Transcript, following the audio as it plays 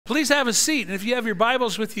Please have a seat. And if you have your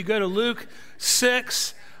Bibles with you, go to Luke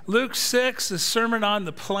 6. Luke 6, the Sermon on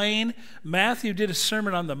the Plain. Matthew did a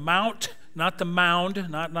Sermon on the Mount, not the mound,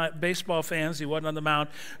 not baseball fans. He wasn't on the mound,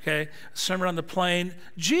 okay? Sermon on the Plain.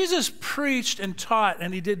 Jesus preached and taught,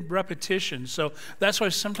 and he did repetition. So that's why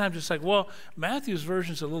sometimes it's like, well, Matthew's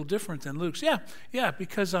version is a little different than Luke's. Yeah,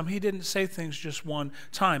 because he didn't say things just one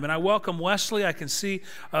time. And I welcome Wesley. I can see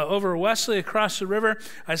over Wesley across the river.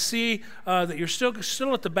 I see that you're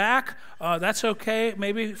still at the back. That's okay,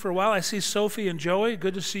 maybe for a while. I see Sophie and Joey.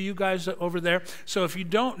 Good to see you guys over there. So if you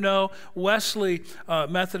don't know, Wesley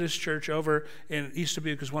Methodist Church over in East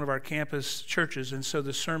Dubuque is one of our campus churches, and so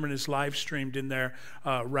the sermon is live streamed in there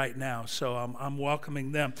right now. So I'm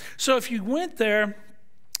welcoming them. So if you went there,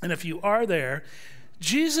 and if you are there,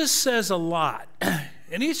 Jesus says a lot,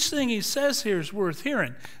 and each thing he says here is worth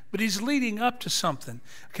hearing. But he's leading up to something,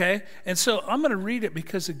 okay? And so I'm going to read it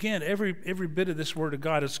because, again, every bit of this word of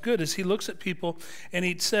God is good. As he looks at people and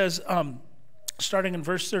he says, starting in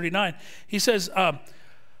verse 39, he says,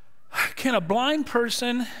 can a blind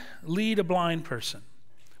person lead a blind person?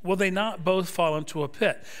 Will they not both fall into a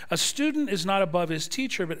pit? A student is not above his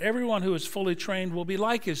teacher, but everyone who is fully trained will be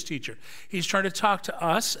like his teacher. He's trying to talk to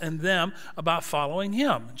us and them about following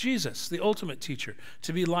him, Jesus, the ultimate teacher,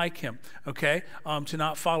 to be like him, okay? To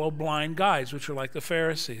not follow blind guides, which are like the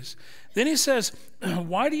Pharisees. Then he says,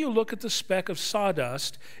 why do you look at the speck of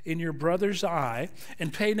sawdust in your brother's eye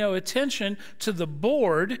and pay no attention to the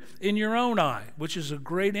board in your own eye, which is a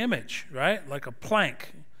great image, right? Like a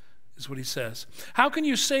plank. Is what he says. How can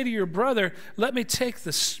you say to your brother, let me take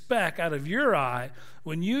the speck out of your eye,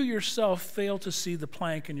 when you yourself fail to see the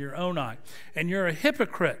plank in your own eye? And you're a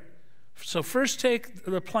hypocrite. So first take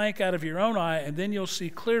the plank out of your own eye, and then you'll see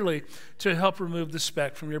clearly to help remove the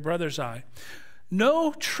speck from your brother's eye. No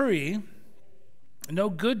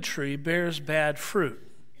good tree bears bad fruit.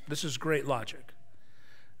 This is great logic.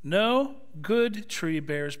 No good tree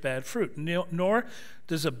bears bad fruit, nor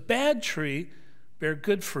does a bad tree bear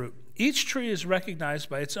good fruit. Each tree is recognized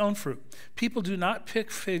by its own fruit. People do not pick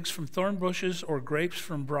figs from thorn bushes or grapes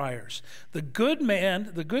from briars. The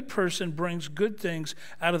good person brings good things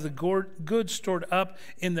out of the good stored up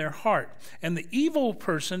in their heart. And the evil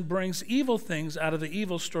person brings evil things out of the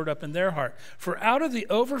evil stored up in their heart. For out of the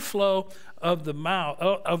overflow of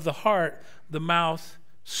the heart, the mouth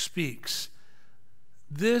speaks.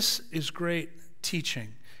 This is great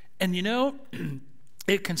teaching. And you know,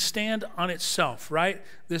 it can stand on itself, right?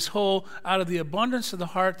 This whole, out of the abundance of the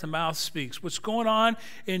heart, the mouth speaks. What's going on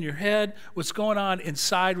in your head, what's going on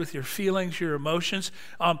inside with your feelings, your emotions,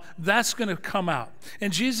 that's going to come out.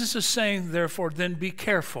 And Jesus is saying, therefore, then be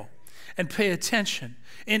careful and pay attention.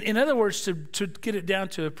 In other words, to get it down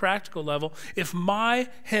to a practical level, if my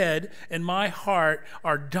head and my heart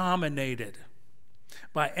are dominated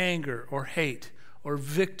by anger or hate or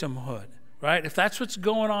victimhood, right? If that's what's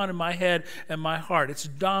going on in my head and my heart, it's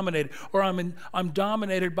dominated. Or I'm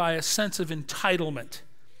dominated by a sense of entitlement,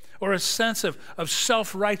 or a sense of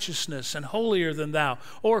self-righteousness and holier than thou,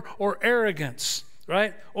 or arrogance,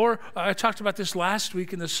 right? Or I talked about this last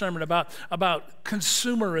week in the sermon about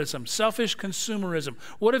consumerism, selfish consumerism.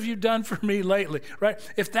 What have you done for me lately, right?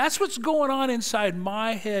 If that's what's going on inside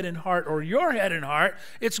my head and heart, or your head and heart,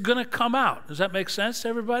 it's going to come out. Does that make sense to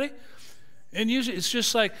everybody? And usually it's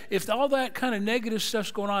just like, if all that kind of negative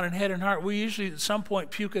stuff's going on in head and heart, we usually at some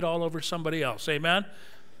point puke it all over somebody else. Amen?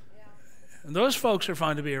 Yeah. And those folks are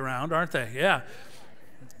fun to be around, aren't they? Yeah.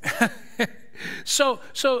 So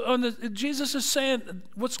Jesus is saying,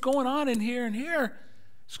 what's going on in here and here,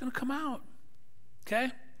 it's going to come out.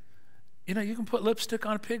 Okay? You know, you can put lipstick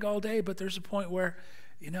on a pig all day, but there's a point where,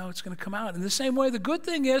 you know, it's going to come out. In the same way, the good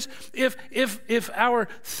thing is, if our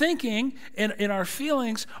thinking and our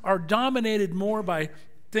feelings are dominated more by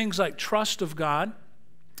things like trust of God,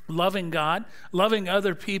 loving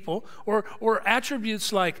other people, or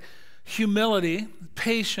attributes like humility,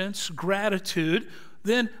 patience, gratitude,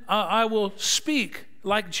 then I will speak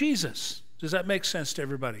like Jesus. Does that make sense to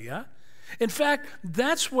everybody, yeah? In fact,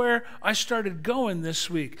 that's where I started going this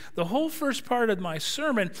week. The whole first part of my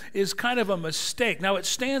sermon is kind of a mistake. Now, it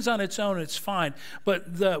stands on its own, it's fine,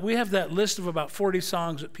 but we have that list of about 40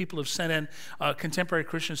 songs that people have sent in, contemporary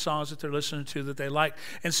Christian songs that they're listening to that they like.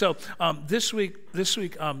 And so this week,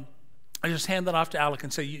 I just hand that off to Alec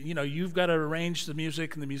and say, you know, you've got to arrange the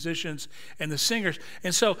music and the musicians and the singers.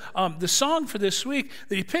 And so the song for this week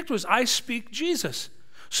that he picked was I Speak Jesus.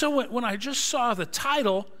 So when I just saw the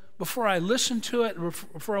title, before I listened to it,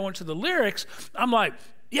 before I went to the lyrics, I'm like,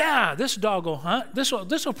 Yeah, this dog will hunt. This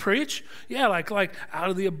will preach. Yeah, like out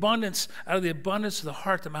of the abundance of the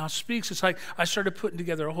heart, the mouth speaks. It's like I started putting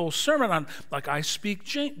together a whole sermon on, like, I speak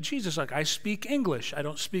Jesus, like I speak English. I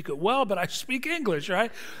don't speak it well, but I speak English, right?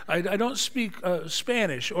 I don't speak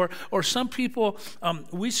Spanish. Or some people,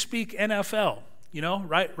 we speak NFL,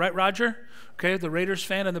 right, Roger? Okay, the Raiders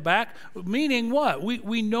fan in the back. Meaning what?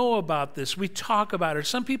 We know about this. We talk about it.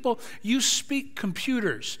 Some people, you speak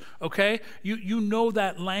computers, okay? You know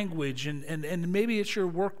that language, and maybe it's your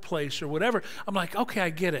workplace or whatever. I'm like, okay,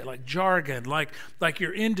 I get it. Like jargon, like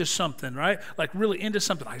you're into something, right? Like really into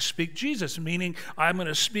something. I speak Jesus, meaning I'm going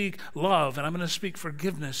to speak love, and I'm going to speak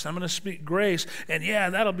forgiveness. I'm going to speak grace, and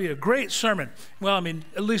yeah, that'll be a great sermon. Well, I mean,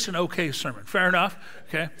 at least an okay sermon. Fair enough,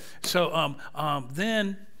 okay? So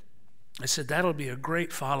then I said, that'll be a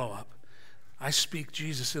great follow-up. I speak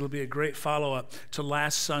Jesus. It'll be a great follow-up to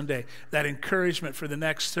last Sunday. That encouragement for the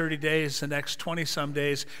next 30 days, the next 20-some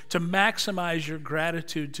days, to maximize your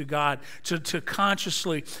gratitude to God, to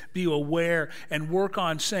consciously be aware and work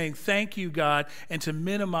on saying, thank you, God, and to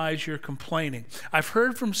minimize your complaining. I've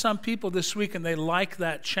heard from some people this week, and they like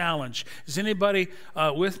that challenge. Is anybody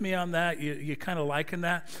with me on that? You kind of liking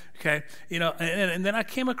that? Okay, and then I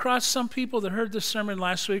came across some people that heard this sermon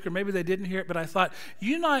last week, or maybe they didn't hear it, but I thought,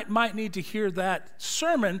 you might need to hear that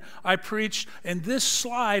sermon I preached in this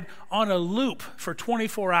slide on a loop for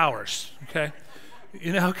 24 hours, okay?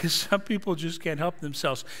 Because some people just can't help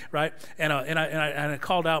themselves, right? And I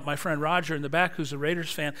called out my friend Roger in the back, who's a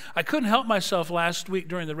Raiders fan. I couldn't help myself last week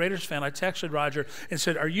during the Raiders fan. I texted Roger and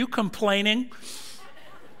said, are you complaining?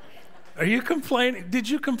 Are you complaining? Did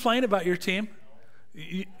you complain about your team?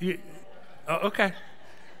 Oh, okay.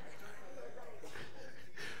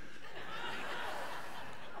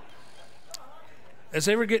 As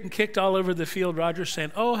they were getting kicked all over the field, Roger's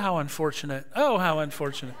saying, oh, how unfortunate. Oh, how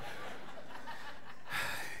unfortunate.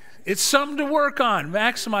 It's something to work on,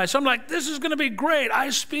 maximize. So I'm like, this is going to be great.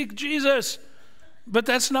 I speak Jesus. But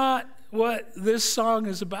that's not what this song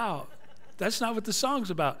is about. That's not what the song's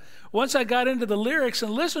about. Once I got into the lyrics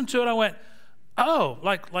and listened to it, I went, oh,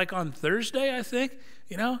 like on Thursday, I think,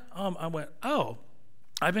 I went, oh,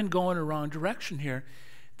 I've been going the wrong direction here.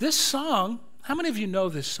 This song, how many of you know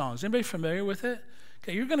this song? Is anybody familiar with it?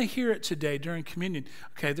 Okay, you're going to hear it today during communion.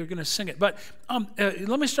 Okay, they're going to sing it. But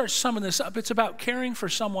let me start summing this up. It's about caring for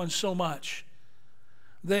someone so much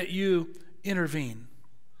that you intervene.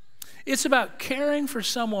 It's about caring for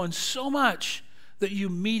someone so much that you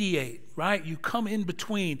mediate, right? You come in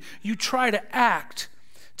between. You try to act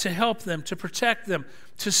to help them, to protect them,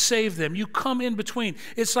 to save them. You come in between.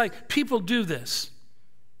 It's like people do this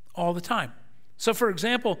all the time. So, for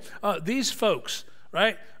example, these folks,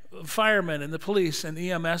 right? Firemen and the police and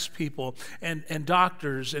EMS people and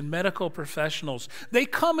doctors and medical professionals, they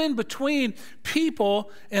come in between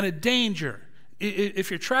people and a danger.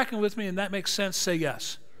 If you're tracking with me and that makes sense, say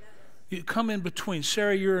yes. You come in between.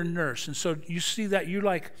 Sarah, you're a nurse, and so you see that, you're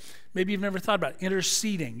like, maybe you've never thought about it,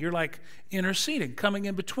 interceding. You're like interceding, coming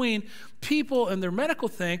in between people and their medical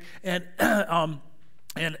thing and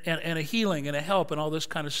a healing and a help and all this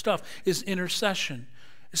kind of stuff is intercession.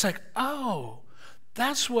 It's like, oh,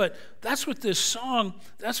 that's what this song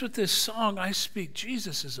I Speak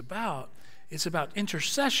Jesus is about. It's about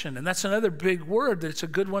intercession, and that's another big word that's a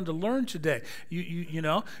good one to learn today.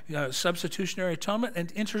 Substitutionary atonement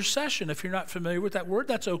and intercession. If you're not familiar with that word,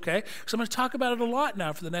 that's okay, because I'm going to talk about it a lot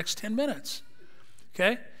now for the next 10 minutes.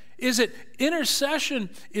 Okay? Intercession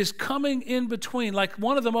is coming in between. Like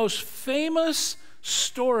one of the most famous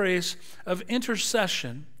stories of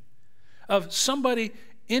intercession, of somebody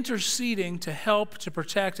interceding to help, to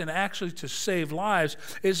protect, and actually to save lives,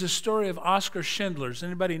 is the story of Oskar Schindler. Does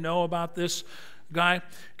anybody know about this guy?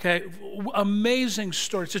 Okay, amazing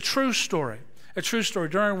story. It's a true story. A true story.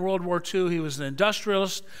 During World War II, he was an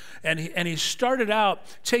industrialist, and he started out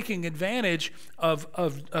taking advantage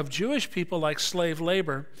of Jewish people like slave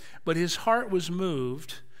labor, but his heart was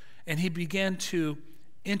moved, and he began to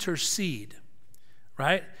intercede,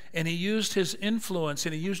 right? And he used his influence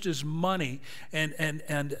and he used his money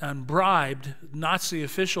and bribed Nazi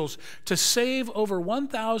officials to save over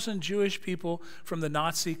 1,000 Jewish people from the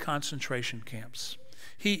Nazi concentration camps.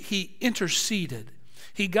 He interceded.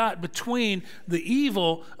 He got between the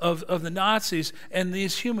evil of the Nazis and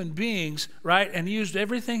these human beings, right? And he used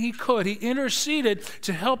everything he could. He interceded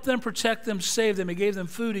to help them, protect them, save them. He gave them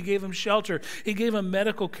food. He gave them shelter. He gave them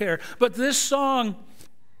medical care. But this song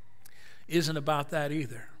isn't about that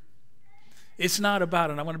either. It's not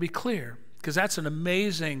about it. I want to be clear, because that's an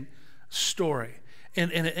amazing story.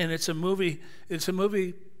 And it's a movie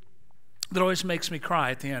that always makes me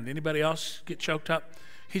cry at the end. Anybody else get choked up?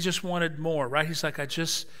 He just wanted more, right? He's like,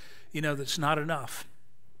 that's not enough.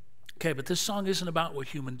 Okay, but this song isn't about what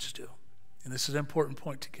humans do. And this is an important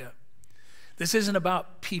point to get. This isn't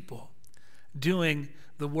about people doing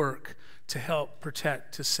the work to help,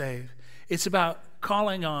 protect, to save. It's about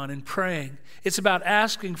calling on and praying. It's about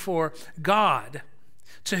asking for God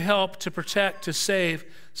to help, to protect, to save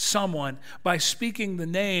someone by speaking the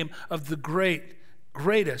name of the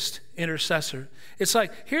greatest intercessor. It's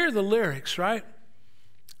like, here are the lyrics, right?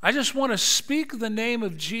 I just want to speak the name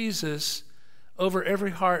of Jesus over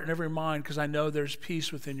every heart and every mind because I know there's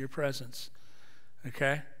peace within your presence.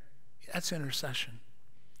 Okay? That's intercession.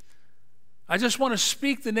 I just want to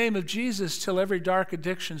speak the name of Jesus till every dark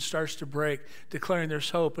addiction starts to break, declaring there's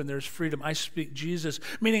hope and there's freedom. I speak Jesus,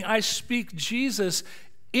 meaning I speak Jesus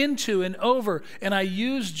into and over, and I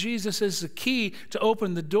use Jesus as the key to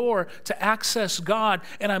open the door to access God,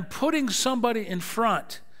 and I'm putting somebody in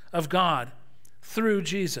front of God through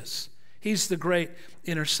Jesus. He's the great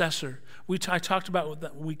intercessor. I talked about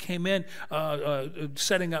that when we came in,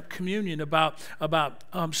 setting up communion, about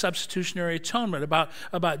substitutionary atonement,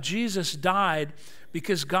 about Jesus died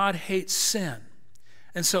because God hates sin.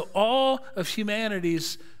 And so all of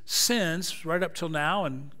humanity's sins, right up till now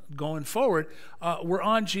and going forward, were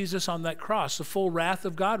on Jesus on that cross. The full wrath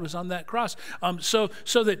of God was on that cross. So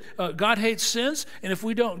that God hates sins, and if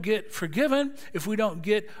we don't get forgiven, if we don't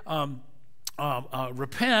get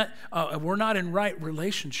repent, we're not in right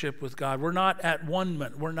relationship with God. We're not at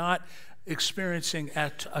one-ment. We're not experiencing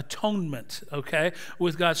atonement, okay,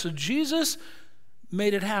 with God. So Jesus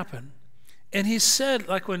made it happen. And he said,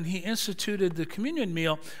 like when he instituted the communion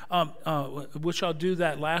meal, which I'll do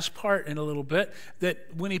that last part in a little bit, that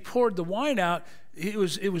when he poured the wine out, it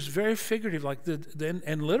was very figurative, like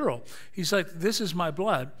and literal. He's like, this is my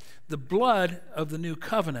blood, the blood of the new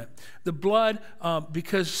covenant. The blood,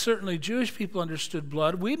 because certainly Jewish people understood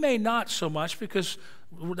blood. We may not so much because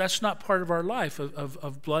that's not part of our life,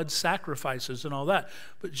 of blood sacrifices and all that.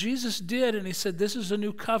 But Jesus did, and he said, this is a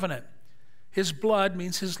new covenant. His blood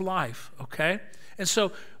means his life, okay? And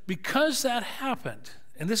so because that happened,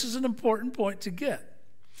 and this is an important point to get,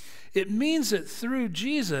 it means that through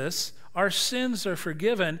Jesus, our sins are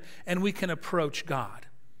forgiven and we can approach God.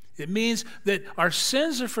 It means that our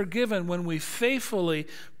sins are forgiven when we faithfully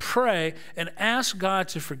pray and ask God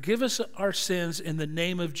to forgive us our sins in the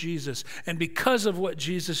name of Jesus. And because of what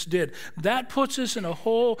Jesus did, that puts us in a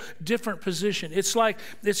whole different position. It's like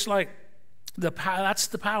that's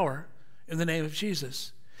the power in the name of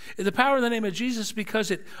Jesus. The power in the name of Jesus,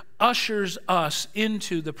 because it ushers us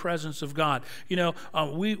into the presence of God. You know,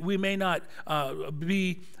 we may not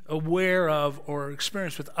be aware of or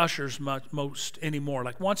experience with ushers most anymore.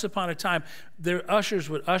 Like once upon a time, their ushers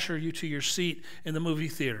would usher you to your seat in the movie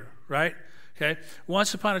theater, right? Okay.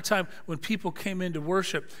 Once upon a time, when people came in to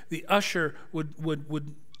worship, the usher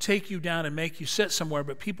would take you down and make you sit somewhere,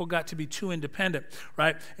 but people got to be too independent,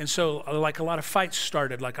 right? And so like a lot of fights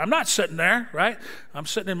started. Like, I'm not sitting there, right? I'm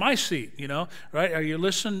sitting in my seat, you know, right? Are you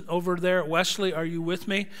listening over there at Wesley? Are you with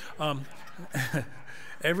me?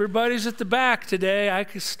 Everybody's at the back today. I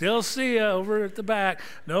can still see you over at the back.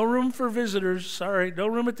 No room for visitors. Sorry, no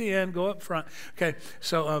room at the end. Go up front. Okay,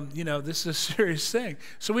 so, this is a serious thing.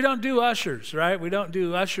 So we don't do ushers, right? We don't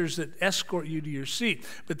do ushers that escort you to your seat.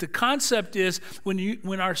 But the concept is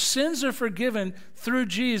when our sins are forgiven through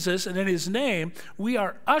Jesus and in his name, we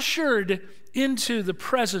are ushered into the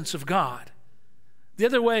presence of God. The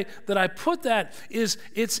other way that I put that is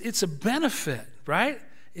it's a benefit, right?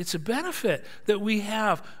 It's a benefit that we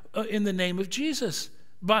have in the name of Jesus,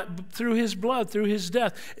 but through his blood, through his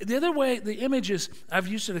death. The other way, the image is, I've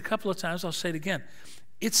used it a couple of times, I'll say it again.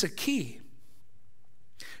 It's a key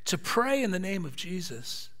to pray in the name of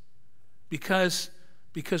Jesus because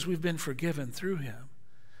we've been forgiven through him,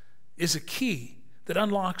 is a key that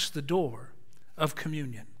unlocks the door of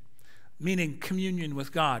communion. Meaning communion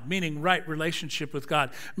with God, meaning right relationship with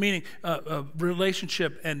God, meaning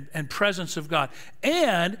relationship and presence of God.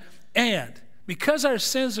 And because our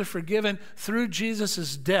sins are forgiven through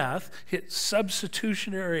Jesus' death, his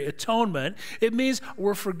substitutionary atonement, it means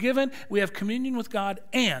we're forgiven, we have communion with God,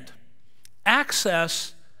 and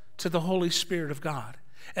access to the Holy Spirit of God.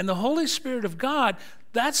 And the Holy Spirit of God,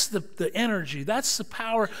 that's the energy, that's the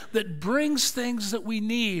power that brings things that we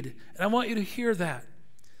need. And I want you to hear that.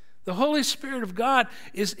 The Holy Spirit of God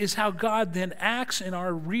is how God then acts in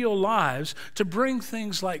our real lives to bring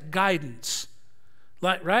things like guidance,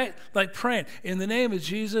 right? Like praying. In the name of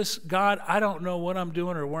Jesus, God, I don't know what I'm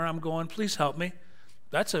doing or where I'm going. Please help me.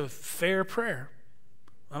 That's a fair prayer.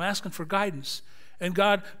 I'm asking for guidance. And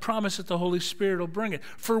God promised that the Holy Spirit will bring it.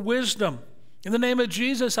 For wisdom, In the name of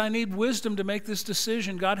Jesus, I need wisdom to make this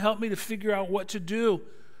decision. God, help me to figure out what to do.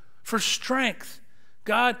 For strength.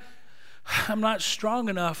 God, I'm not strong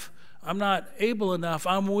enough. I'm not able enough.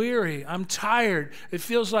 I'm weary. I'm tired. It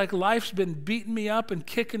feels like life's been beating me up and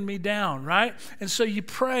kicking me down, right? And so you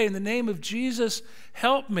pray, in the name of Jesus,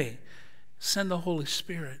 help me. Send the Holy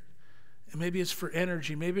Spirit. And maybe it's for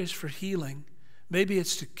energy. Maybe it's for healing. Maybe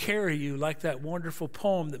it's to carry you, like that wonderful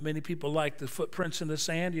poem that many people like, The Footprints in the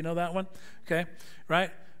Sand. You know that one? Okay, right?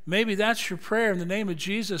 Maybe that's your prayer. In the name of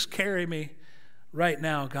Jesus, carry me right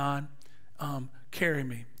now, God. Carry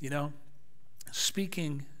me, you know.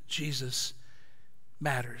 Speaking Jesus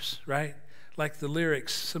matters, right? Like the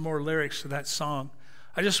lyrics, some more lyrics to that song.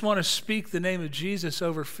 I just want to speak the name of Jesus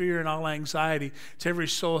over fear and all anxiety to every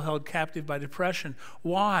soul held captive by depression.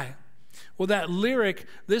 Why? Well, that lyric,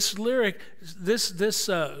 whoever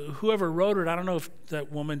wrote it, I don't know if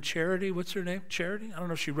that woman, Charity, what's her name? Charity? I don't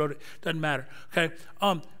know if she wrote it. Doesn't matter. Okay.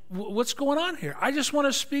 What's going on here? I just want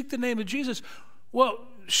to speak the name of Jesus. Well,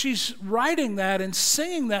 she's writing that and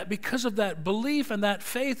singing that because of that belief and that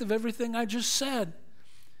faith of everything I just said.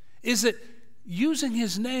 Is it using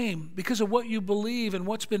his name because of what you believe and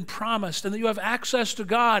what's been promised and that you have access to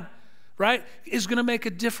God, right, is going to make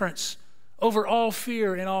a difference over all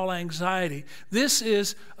fear and all anxiety. This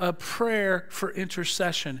is a prayer for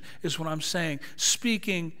intercession, is what I'm saying.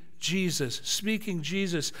 Speaking Jesus,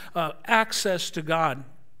 access to God.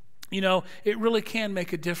 You know, it really can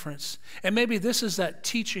make a difference. And maybe this is that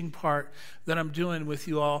teaching part that I'm doing with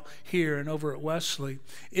you all here and over at Wesley,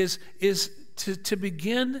 is to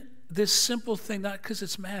begin this simple thing, not because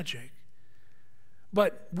it's magic,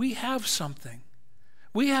 but we have something.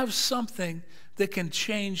 We have something that can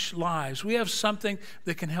change lives. We have something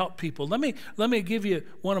that can help people. Let me give you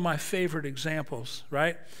one of my favorite examples,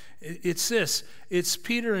 right? It's this. It's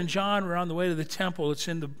Peter and John were on the way to the temple. It's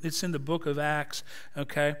in the book of Acts,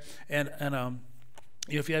 okay? And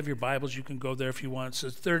if you have your Bibles, you can go there if you want. It's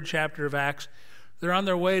the 3rd chapter of Acts. They're on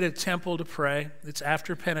their way to the temple to pray. It's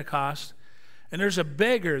after Pentecost. And there's a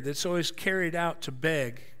beggar that's always carried out to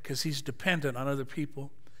beg because he's dependent on other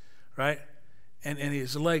people, right? And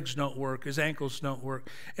his legs don't work, his ankles don't work.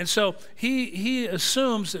 And so he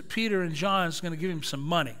assumes that Peter and John is going to give him some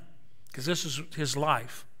money because this is his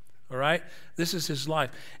life, all right? This is his life.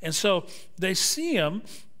 And so they see him,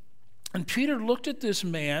 and Peter looked at this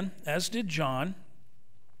man, as did John,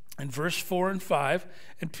 in verse 4 and 5,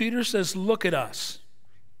 and Peter says, "Look at us,"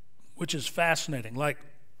 which is fascinating. Like,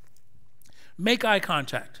 make eye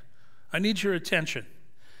contact. I need your attention,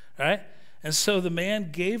 all right? And so the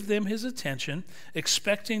man gave them his attention,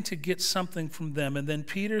 expecting to get something from them. And then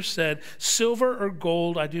Peter said, "Silver or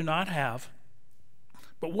gold I do not have,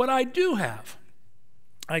 but what I do have,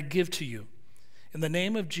 I give to you. In the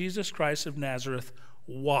name of Jesus Christ of Nazareth,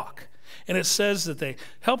 walk." And it says that they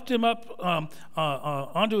helped him up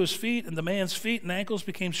onto his feet, and the man's feet and ankles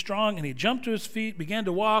became strong, and he jumped to his feet, began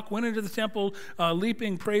to walk, went into the temple,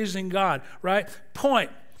 leaping, praising God, right? Point.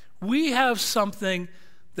 We have something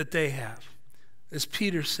that they have. As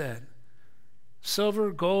Peter said,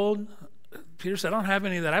 silver, gold. Peter said, "I don't have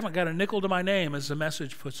any of that. I haven't got a nickel to my name," as the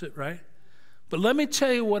Message puts it, right? But let me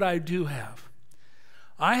tell you what I do have.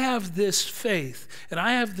 I have this faith, and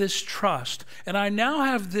I have this trust, and I now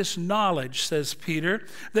have this knowledge, says Peter,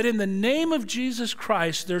 that in the name of Jesus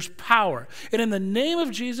Christ, there's power. And in the name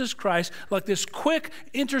of Jesus Christ, like this quick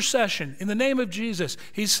intercession, in the name of Jesus,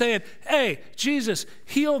 he's saying, "Hey, Jesus,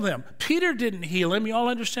 heal them." Peter didn't heal him. You all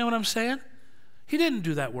understand what I'm saying? He didn't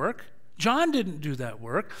do that work. John didn't do that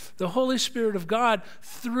work. The Holy Spirit of God,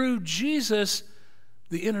 through Jesus,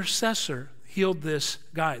 the intercessor, healed this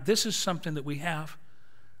guy. This is something that we have.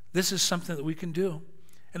 This is something that we can do.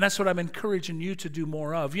 And that's what I'm encouraging you to do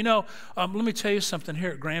more of. You know, let me tell you something here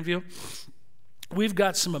at Grandview. We've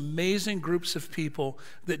got some amazing groups of people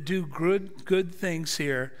that do good things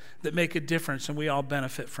here that make a difference, and we all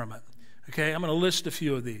benefit from it. Okay, I'm going to list a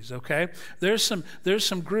few of these, okay? There's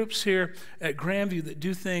some groups here at Grandview that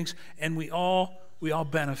do things, and we all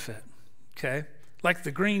benefit, okay? Like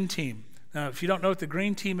the green team. Now, if you don't know what the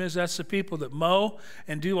green team is, that's the people that mow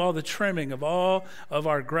and do all the trimming of all of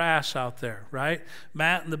our grass out there, right?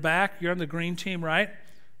 Matt in the back, you're on the green team, right?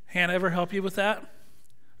 Hannah ever help you with that?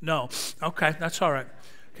 No. Okay, that's all right.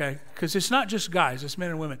 Okay, because it's not just guys, it's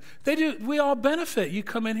men and women. We all benefit. You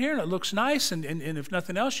come in here and it looks nice, and if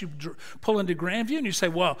nothing else, you pull into Grandview and you say,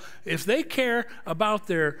 well, if they care about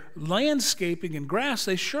their landscaping and grass,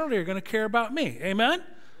 they surely are going to care about me. Amen?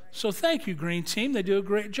 So thank you, Green Team. They do a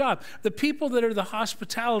great job. The people that are the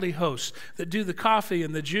hospitality hosts that do the coffee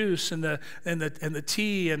and the juice and the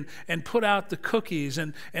tea and put out the cookies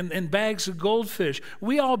and bags of goldfish,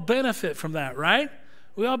 we all benefit from that, right?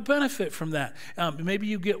 We all benefit from that. Maybe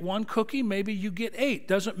you get one cookie, maybe you get 8.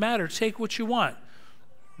 Doesn't matter. Take what you want.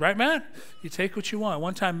 Right, Matt? You take what you want.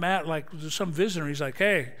 One time, Matt, like, some visitor, he's like,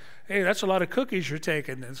 hey, that's a lot of cookies you're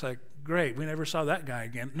taking. And it's like, great. We never saw that guy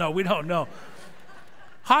again. No, we don't know.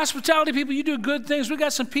 Hospitality people, you do good things. We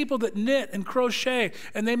got some people that knit and crochet,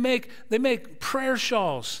 and they make prayer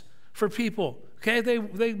shawls for people. Okay,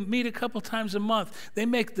 they meet a couple times a month. They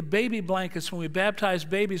make the baby blankets. When we baptize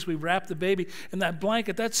babies, we wrap the baby in that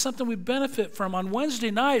blanket. That's something we benefit from. On Wednesday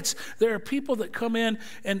nights, there are people that come in,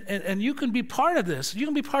 and you can be part of this. You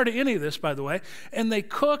can be part of any of this, by the way. And they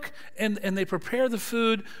cook, and they prepare the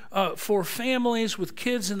food for families with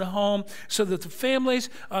kids in the home so that the families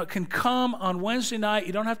can come on Wednesday night.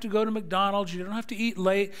 You don't have to go to McDonald's. You don't have to eat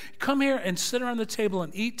late. Come here and sit around the table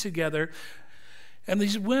and eat together. And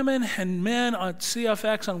these women and men on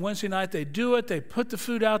CFX on Wednesday night, they do it. They put the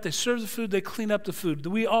food out. They serve the food. They clean up the food.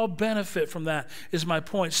 We all benefit from that, is my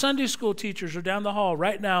point. Sunday school teachers are down the hall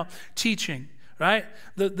right now teaching, right?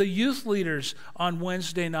 The youth leaders on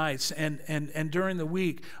Wednesday nights and during the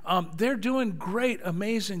week, they're doing great,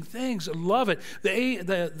 amazing things. I love it.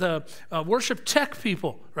 The worship tech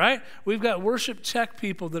people, right? We've got worship tech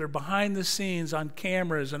people that are behind the scenes on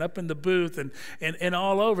cameras and up in the booth and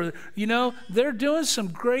all over. You know, they're doing some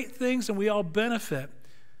great things, and we all benefit.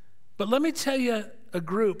 But let me tell you a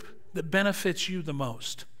group that benefits you the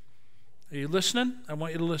most. Are you listening? I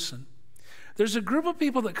want you to listen. There's a group of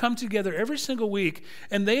people that come together every single week,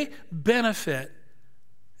 and they benefit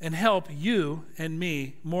and help you and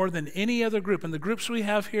me more than any other group. And the groups we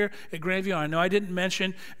have here at Grandview, I know I didn't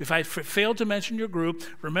mention, if I failed to mention your group,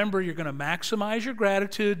 remember, you're going to maximize your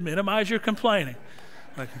gratitude, minimize your complaining.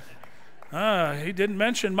 Like, he didn't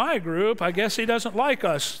mention my group. I guess he doesn't like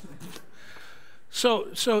us.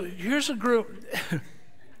 So here's a group.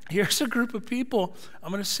 Here's a group of people.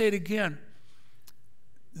 I'm going to say it again.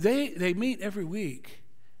 They meet every week,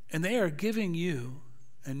 and they are giving you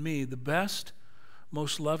and me the best,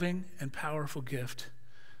 most loving and powerful gift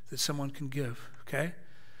that someone can give, okay?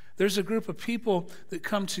 There's a group of people that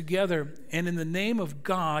come together, and in the name of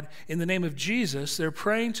God, in the name of Jesus, they're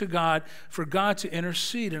praying to God for God to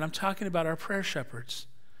intercede, and I'm talking about our prayer shepherds,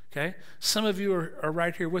 okay? Some of you are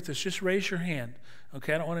right here with us. Just raise your hand,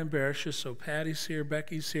 okay? I don't want to embarrass you. So Patty's here,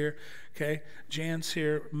 Becky's here, okay? Jan's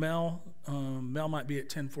here, Mel might be at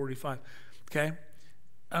 10:45, okay?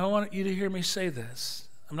 I want you to hear me say this.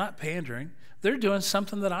 I'm not pandering. They're doing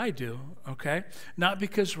something that I do, okay? Not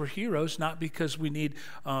because we're heroes, not because we need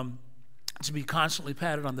to be constantly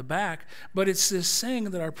patted on the back, but it's this thing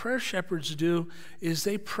that our prayer shepherds do is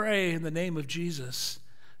they pray in the name of Jesus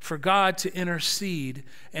for God to intercede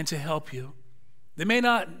and to help you. They may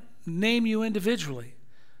not name you individually,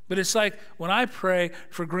 but it's like when I pray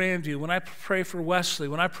for Grandview, when I pray for Wesley,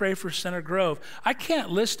 when I pray for Center Grove, I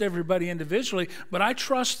can't list everybody individually, but I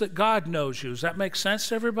trust that God knows you. Does that make sense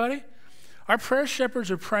to everybody? Our prayer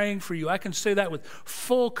shepherds are praying for you. I can say that with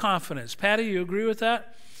full confidence. Patty, you agree with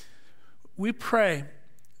that? We pray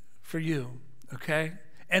for you, okay?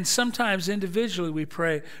 And sometimes individually we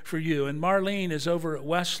pray for you. And Marlene is over at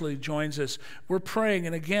Wesley, joins us. We're praying,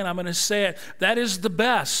 and again, I'm going to say it. That is the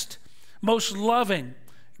best, most loving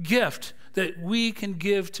gift that we can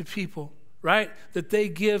give to people, right? That they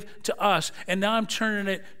give to us. And now I'm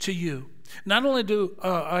turning it to you. Not only do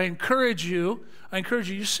I encourage you,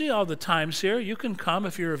 you see all the times here. You can come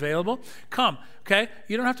if you're available. Come, okay?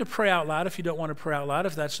 You don't have to pray out loud if you don't want to pray out loud,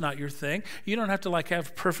 if that's not your thing. You don't have to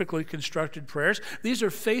have perfectly constructed prayers. These are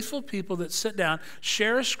faithful people that sit down,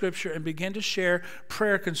 share a scripture, and begin to share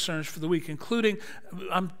prayer concerns for the week, including,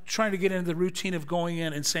 I'm trying to get into the routine of going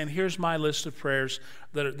in and saying, here's my list of prayers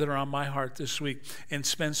that are on my heart this week, and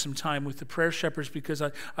spend some time with the prayer shepherds because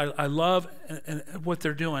I love what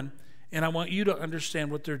they're doing. And I want you to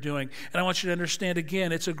understand what they're doing. And I want you to understand,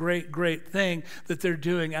 again, it's a great, great thing that they're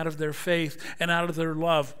doing out of their faith and out of their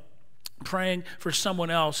love, praying for someone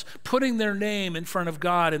else. Putting their name in front of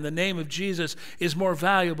God in the name of Jesus is more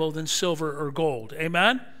valuable than silver or gold.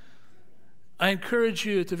 Amen? I encourage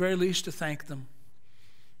you, at the very least, to thank them,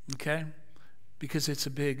 okay? Because it's a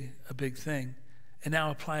big thing. And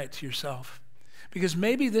now apply it to yourself. Because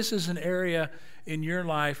maybe this is an area in your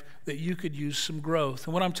life that you could use some growth.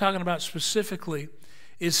 And what I'm talking about specifically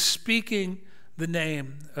is speaking the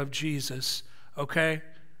name of Jesus, okay?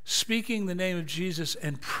 Speaking the name of Jesus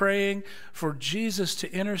and praying for Jesus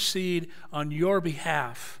to intercede on your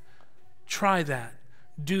behalf. Try that.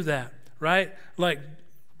 Do that, right? Like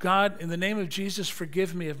God, in the name of Jesus,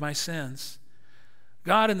 forgive me of my sins.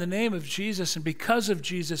 God, in the name of Jesus and because of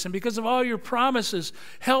Jesus and because of all your promises,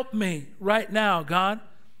 help me right now, God.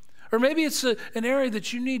 Or maybe it's an area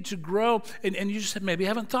that you need to grow and you just maybe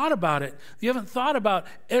haven't thought about it. You haven't thought about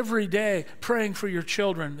every day praying for your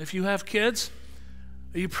children. If you have kids,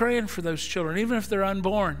 are you praying for those children, even if they're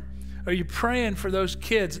unborn? Are you praying for those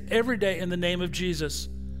kids every day in the name of Jesus?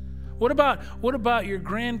 What about your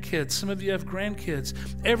grandkids? Some of you have grandkids.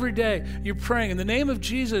 Every day you're praying in the name of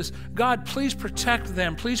Jesus, God, please protect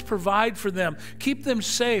them. Please provide for them. Keep them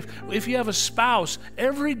safe. If you have a spouse,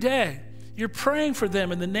 every day you're praying for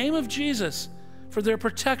them in the name of Jesus, for their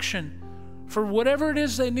protection, for whatever it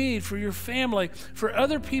is they need, for your family, for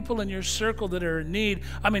other people in your circle that are in need.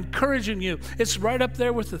 I'm encouraging you. It's right up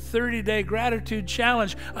there with the 30-day gratitude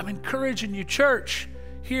challenge. I'm encouraging you, church,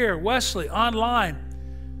 here, Wesley, online.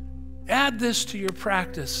 Add this to your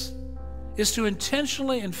practice, is to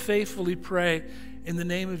intentionally and faithfully pray in the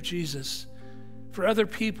name of Jesus for other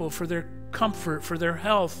people, for their comfort, for their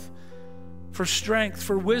health, for strength,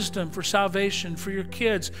 for wisdom, for salvation, for your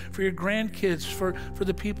kids, for your grandkids, for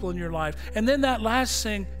the people in your life. And then that last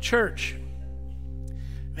thing, church.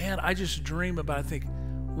 Man, I just dream about it. I think,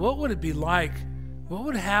 what would it be like? What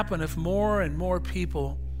would happen if more and more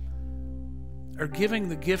people are giving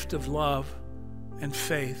the gift of love and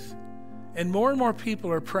faith? And more people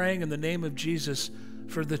are praying in the name of Jesus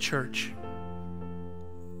for the church.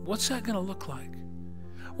 What's that going to look like?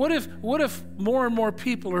 What if more and more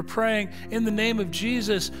people are praying in the name of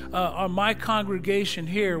Jesus on my congregation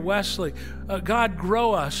here, Wesley? God,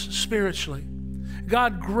 grow us spiritually.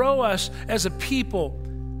 God, grow us as a people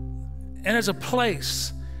and as a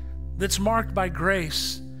place that's marked by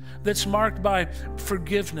grace, that's marked by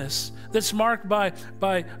forgiveness, that's marked by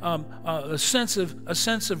a sense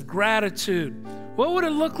of gratitude. What would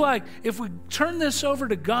it look like if we turn this over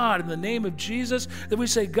to God in the name of Jesus, that we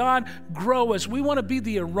say, God, grow us. We want to be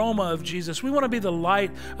the aroma of Jesus. We want to be the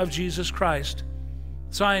light of Jesus Christ.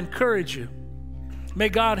 So I encourage you, may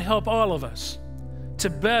God help all of us to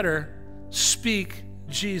better speak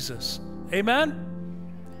Jesus. Amen?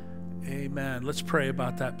 Amen. Let's pray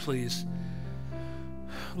about that, please.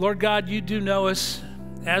 Lord God, you do know us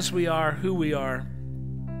as we are, who we are,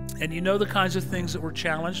 and you know the kinds of things that we're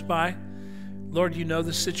challenged by. Lord, you know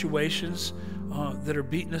the situations that are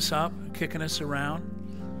beating us up, kicking us around.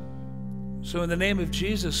 So in the name of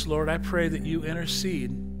Jesus, Lord, I pray that you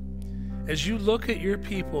intercede. As you look at your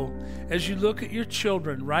people, as you look at your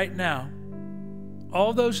children right now,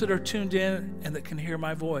 all those that are tuned in and that can hear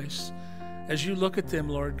my voice, as you look at them,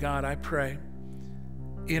 Lord God, I pray,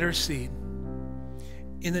 intercede.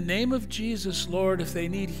 In the name of Jesus, Lord, if they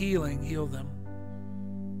need healing, heal them.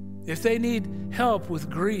 If they need help with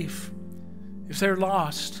grief, if they're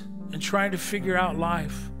lost and trying to figure out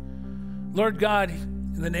life, Lord God,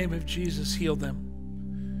 in the name of Jesus, heal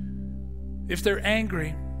them. If they're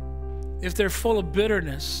angry, if they're full of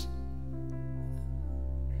bitterness,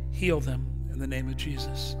 heal them in the name of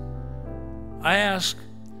Jesus. I ask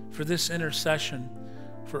for this intercession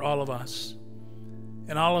for all of us.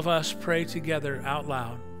 And all of us pray together out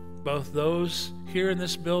loud, both those here in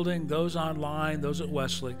this building, those online, those at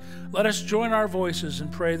Wesley. Let us join our voices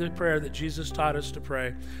and pray the prayer that Jesus taught us to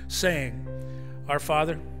pray, saying, Our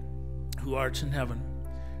Father, who art in heaven,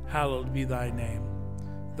 hallowed be thy name.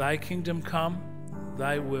 Thy kingdom come,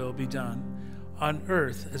 thy will be done, on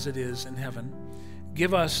earth as it is in heaven.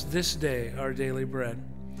 Give us this day our daily bread,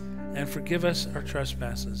 and forgive us our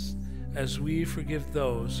trespasses, as we forgive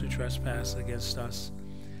those who trespass against us.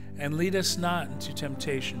 And lead us not into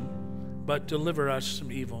temptation, but deliver us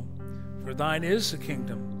from evil. For thine is the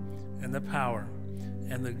kingdom, and the power,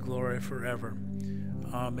 and the glory forever.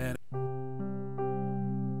 Amen.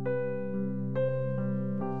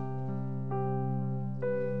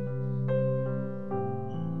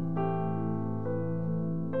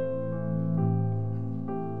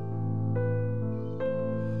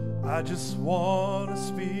 I just want to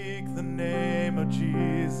speak the name of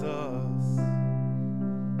Jesus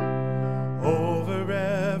over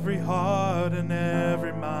every heart and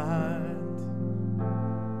every mind,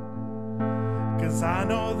 'cause I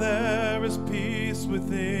know there is peace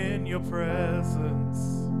within your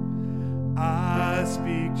presence. I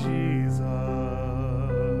speak Jesus.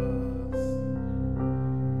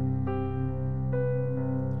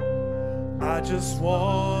 I just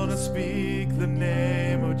want to speak the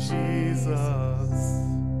name of Jesus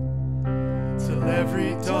till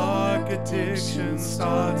every dark addiction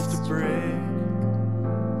starts to break,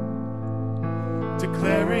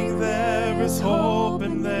 declaring there is hope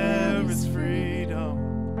and there is freedom.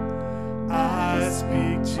 I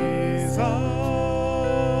speak Jesus.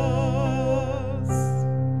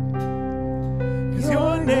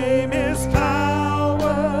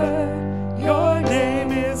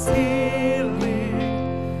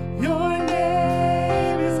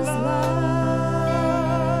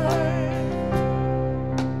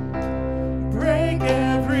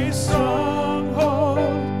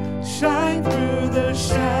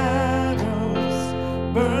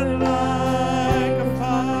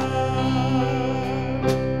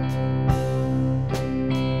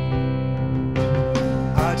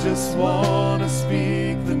 just want to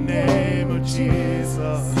speak the name of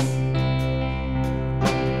Jesus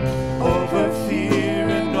over fear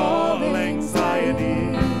and all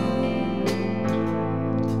anxiety.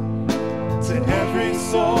 To every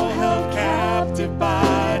soul held captive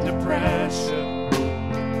by depression,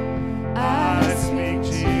 I speak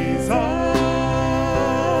Jesus.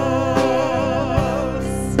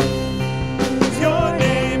 Your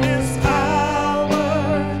name is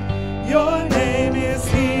power, your name is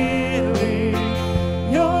healing,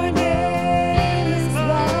 your name is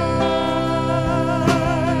life.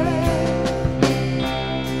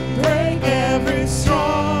 Break every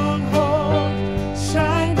stronghold,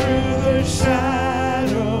 shine through the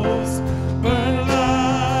shadows, burn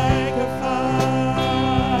like a fire.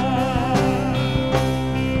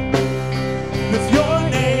 'Cause your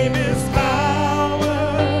name is power,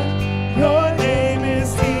 your name is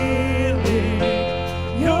healing,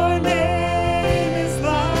 your name is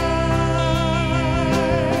life.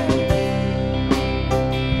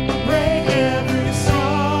 Break every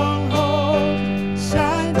stronghold,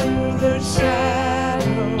 shine through the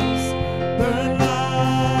shadows, burn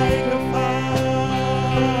like a fire.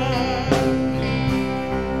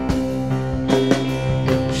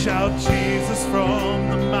 Shout Jesus from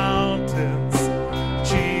the mountains,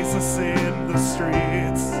 Jesus in the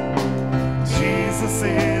streets, Jesus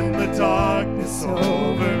in the darkness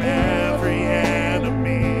over